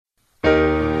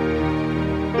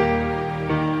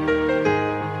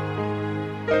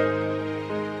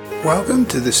Welcome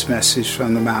to this message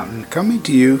from the mountain, coming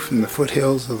to you from the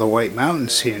foothills of the White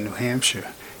Mountains here in New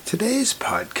Hampshire. Today's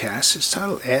podcast is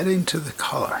titled Adding to the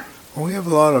Color. Well, we have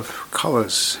a lot of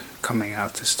colors coming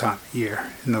out this time of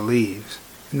year in the leaves.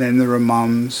 And then there are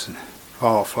mums and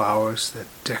fall flowers that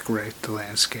decorate the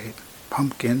landscape,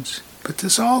 pumpkins. But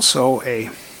there's also a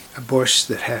bush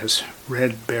that has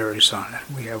red berries on it.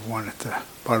 We have one at the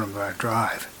bottom of our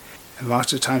drive. And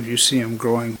lots of times you see them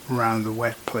growing around the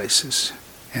wet places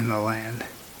in the land.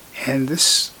 And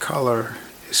this color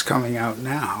is coming out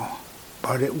now,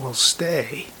 but it will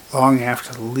stay long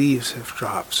after the leaves have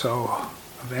dropped. So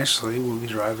eventually we'll be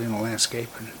driving the landscape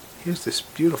and here's this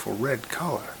beautiful red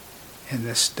color in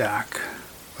this dark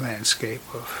landscape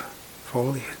of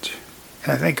foliage.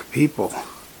 And I think of people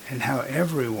and how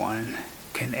everyone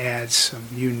can add some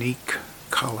unique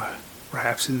color,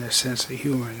 perhaps in their sense of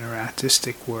humor and their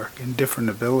artistic work and different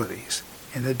abilities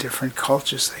in the different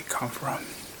cultures they come from.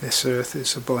 This earth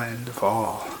is a blend of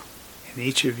all, and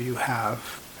each of you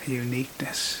have a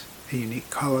uniqueness, a unique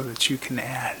color that you can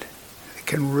add. It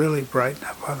can really brighten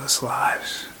up others'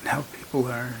 lives and help people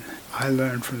learn. I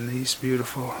learn from these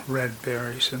beautiful red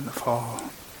berries in the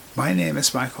fall. My name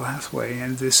is Michael Hathaway,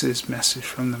 and this is Message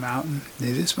from the Mountain.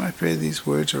 It is my prayer these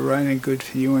words are right and good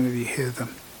for you whenever you hear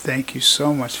them. Thank you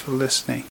so much for listening.